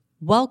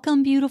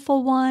Welcome,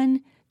 beautiful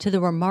one, to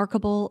the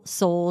Remarkable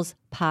Souls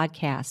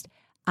podcast.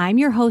 I'm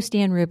your host,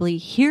 Ann Ribley,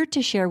 here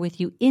to share with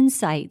you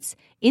insights,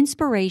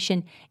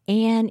 inspiration,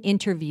 and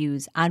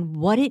interviews on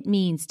what it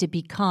means to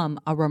become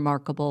a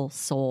remarkable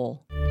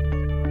soul.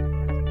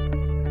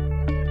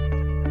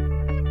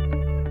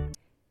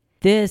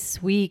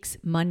 This week's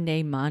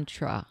Monday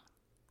mantra,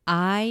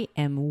 I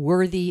am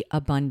worthy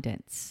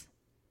abundance.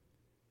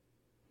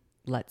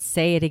 Let's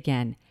say it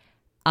again.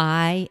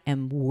 I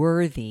am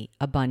worthy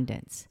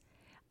abundance.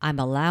 I'm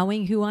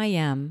allowing who I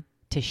am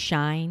to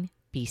shine,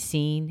 be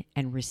seen,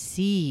 and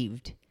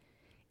received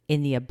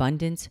in the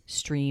abundance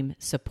stream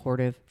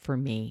supportive for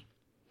me.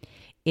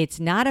 It's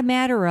not a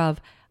matter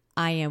of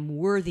I am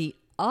worthy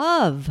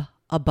of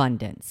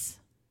abundance.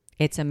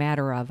 It's a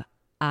matter of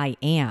I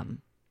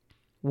am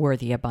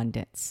worthy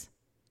abundance.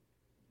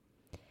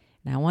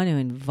 Now I want to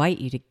invite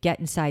you to get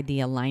inside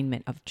the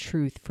alignment of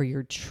truth for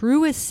your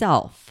truest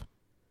self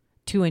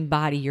to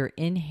embody your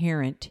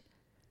inherent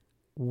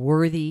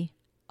worthy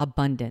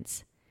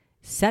abundance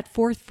set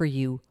forth for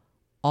you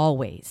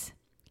always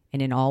and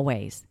in all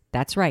ways.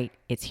 That's right.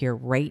 It's here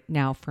right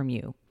now from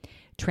you.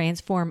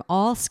 Transform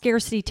all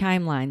scarcity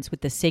timelines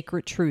with the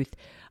sacred truth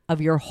of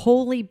your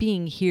holy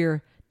being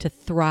here to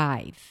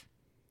thrive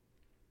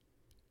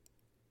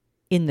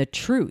in the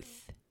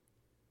truth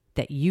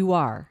that you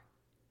are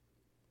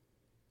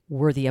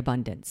worthy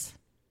abundance.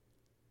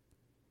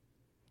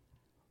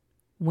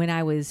 When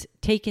I was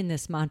taking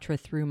this mantra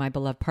through my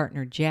beloved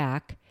partner,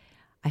 Jack,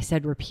 I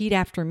said, repeat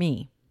after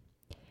me.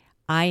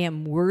 I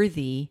am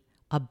worthy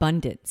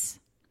abundance.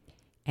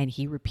 And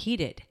he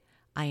repeated,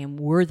 I am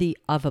worthy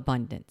of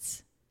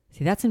abundance.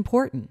 See, that's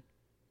important.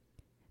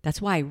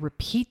 That's why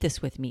repeat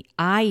this with me.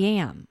 I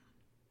am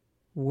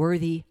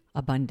worthy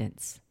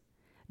abundance.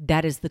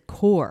 That is the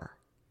core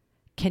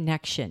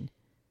connection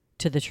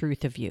to the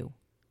truth of you.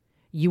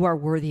 You are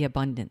worthy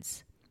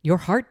abundance. Your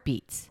heart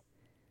beats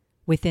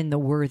within the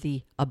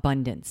worthy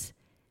abundance.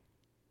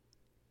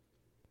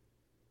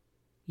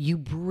 You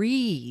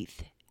breathe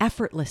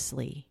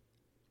effortlessly,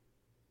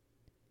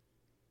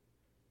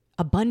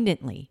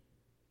 abundantly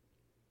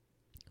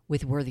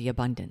with worthy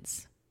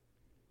abundance.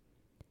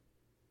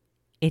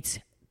 It's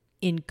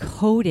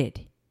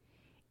encoded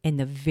in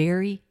the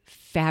very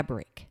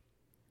fabric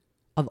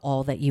of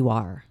all that you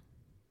are.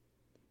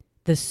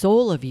 The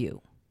soul of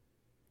you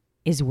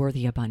is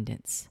worthy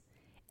abundance,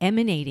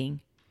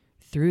 emanating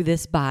through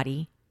this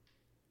body,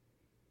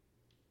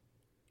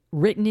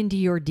 written into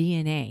your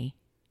DNA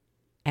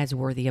as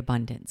worthy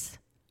abundance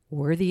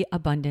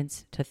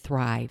to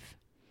thrive.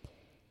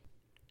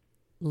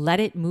 Let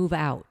it move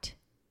out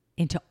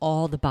into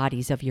all the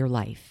bodies of your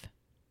life.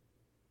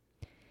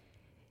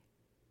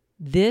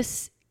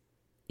 This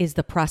is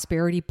the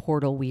prosperity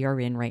portal we are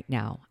in right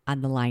now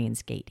on the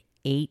Lion's Gate,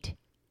 8-8.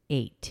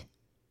 And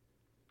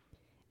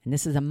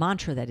this is a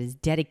mantra that is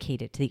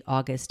dedicated to the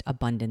August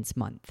Abundance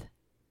Month.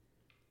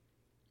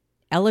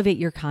 Elevate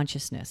your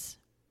consciousness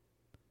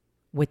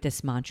with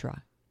this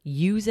mantra.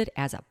 Use it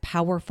as a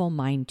powerful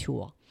mind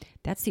tool.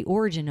 That's the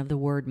origin of the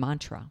word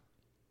mantra.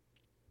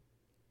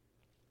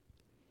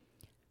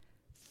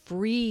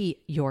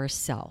 Free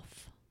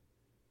yourself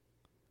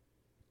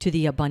to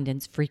the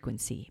abundance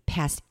frequency,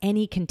 past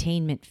any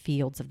containment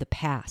fields of the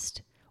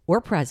past or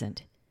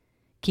present,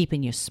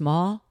 keeping you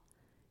small,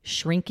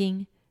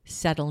 shrinking,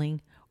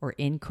 settling, or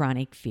in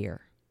chronic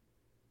fear.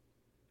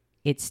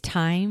 It's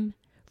time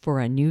for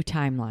a new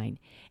timeline,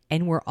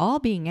 and we're all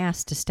being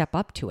asked to step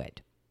up to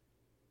it.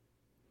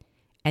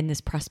 And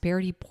this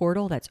prosperity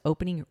portal that's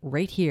opening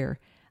right here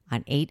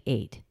on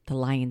 8-8, the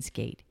Lion's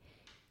Gate,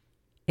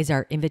 is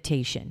our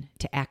invitation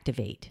to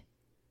activate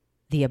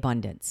the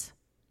abundance.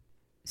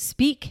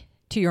 Speak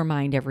to your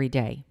mind every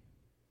day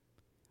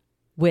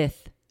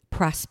with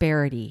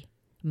prosperity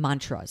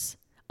mantras,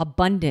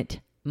 abundant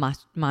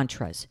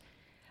mantras.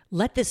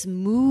 Let this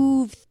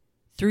move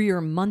through your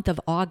month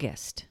of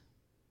August.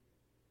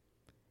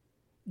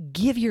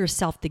 Give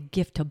yourself the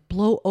gift to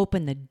blow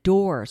open the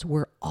doors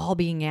we're all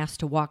being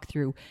asked to walk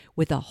through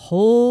with a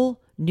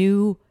whole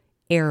new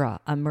era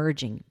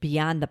emerging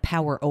beyond the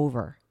power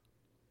over.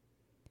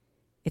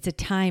 It's a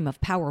time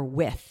of power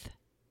with.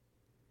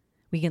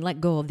 We can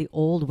let go of the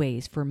old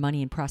ways for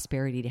money and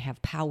prosperity to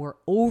have power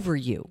over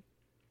you.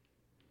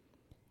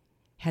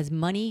 Has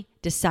money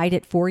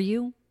decided for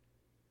you?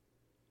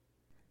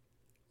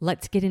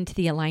 Let's get into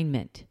the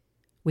alignment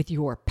with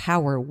your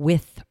power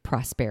with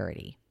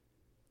prosperity.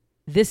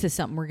 This is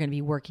something we're going to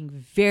be working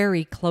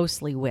very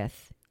closely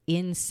with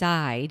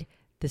inside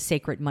the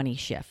Sacred Money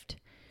Shift,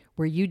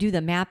 where you do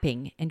the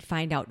mapping and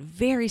find out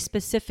very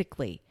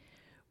specifically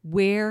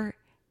where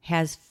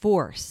has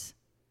force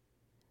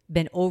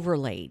been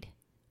overlaid,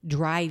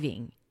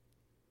 driving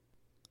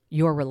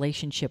your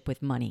relationship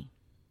with money,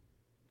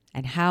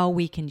 and how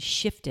we can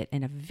shift it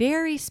in a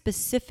very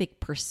specific,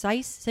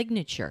 precise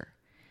signature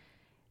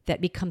that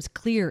becomes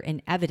clear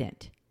and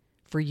evident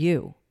for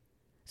you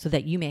so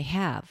that you may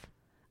have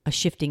a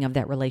shifting of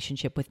that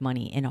relationship with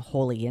money in a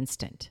holy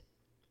instant.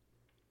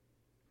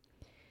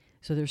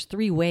 So there's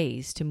 3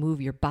 ways to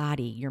move your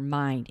body, your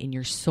mind, and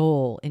your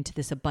soul into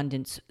this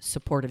abundance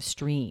supportive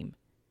stream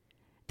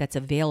that's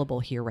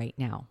available here right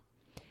now.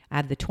 I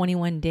have the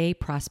 21-day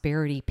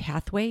prosperity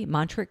pathway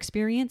mantra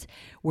experience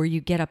where you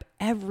get up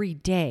every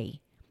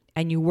day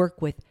and you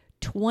work with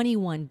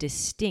 21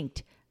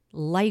 distinct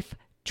life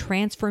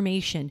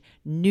transformation,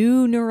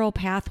 new neural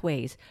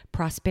pathways,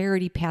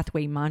 prosperity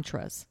pathway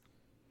mantras.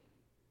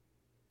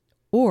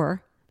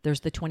 Or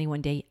there's the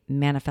 21-day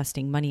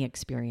manifesting money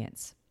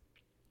experience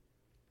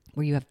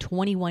where you have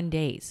 21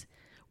 days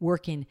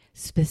working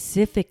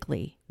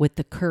specifically with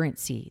the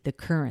currency, the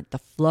current, the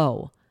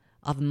flow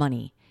of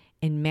money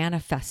and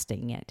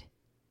manifesting it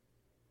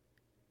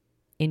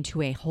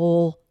into a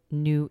whole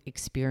new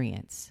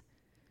experience.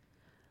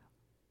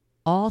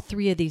 All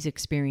 3 of these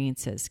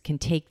experiences can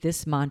take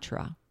this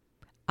mantra,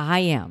 I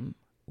am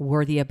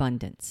worthy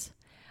abundance.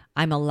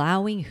 I'm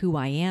allowing who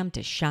I am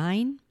to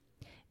shine,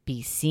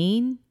 be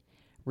seen,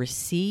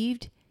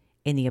 received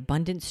in the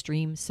abundant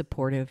stream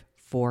supportive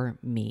for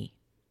me.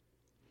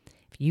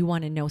 If you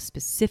want to know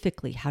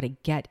specifically how to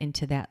get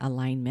into that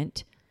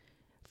alignment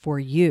for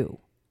you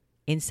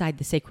inside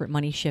the Sacred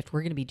Money Shift,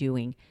 we're going to be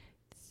doing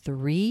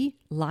 3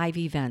 live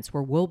events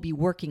where we'll be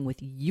working with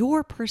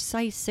your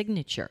precise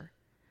signature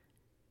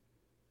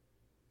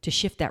to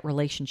shift that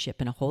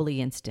relationship in a holy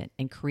instant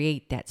and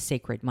create that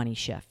sacred money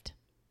shift.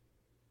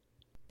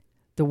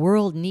 The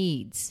world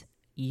needs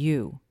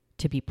you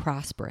to be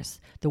prosperous.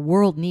 The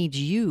world needs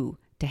you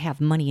to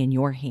have money in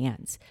your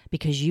hands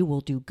because you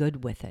will do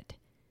good with it.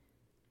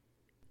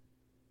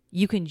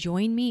 You can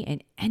join me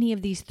in any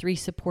of these 3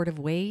 supportive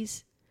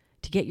ways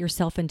to get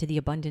yourself into the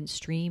abundant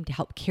stream, to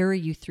help carry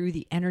you through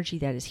the energy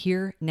that is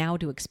here now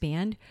to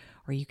expand,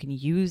 or you can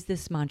use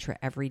this mantra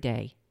every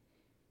day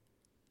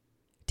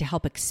to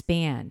help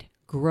expand,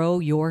 grow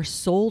your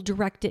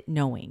soul-directed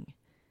knowing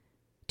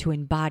to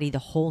embody the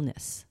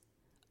wholeness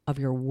of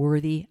your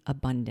worthy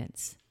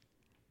abundance.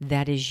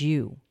 That is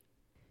you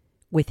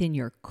within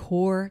your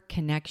core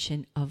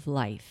connection of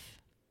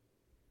life.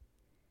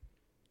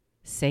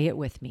 Say it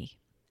with me.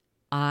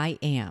 I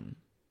am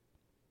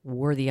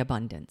worthy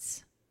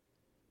abundance.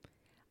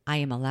 I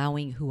am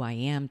allowing who I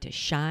am to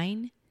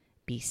shine,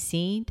 be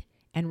seen,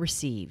 and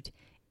received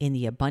in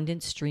the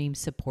abundant stream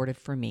supportive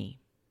for me.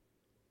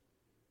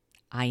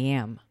 I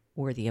am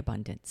worthy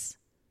abundance.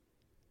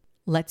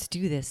 Let's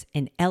do this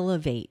and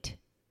elevate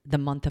the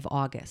month of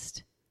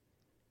August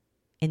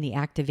in the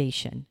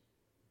activation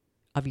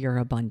of your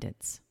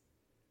abundance.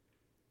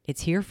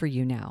 It's here for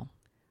you now.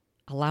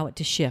 Allow it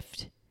to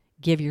shift.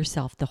 Give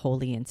yourself the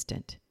holy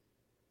instant.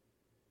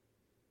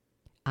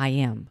 I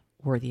am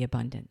worthy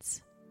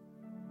abundance.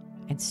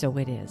 And so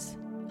it is.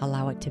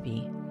 Allow it to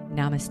be.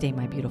 Namaste,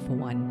 my beautiful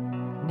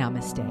one.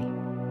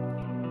 Namaste.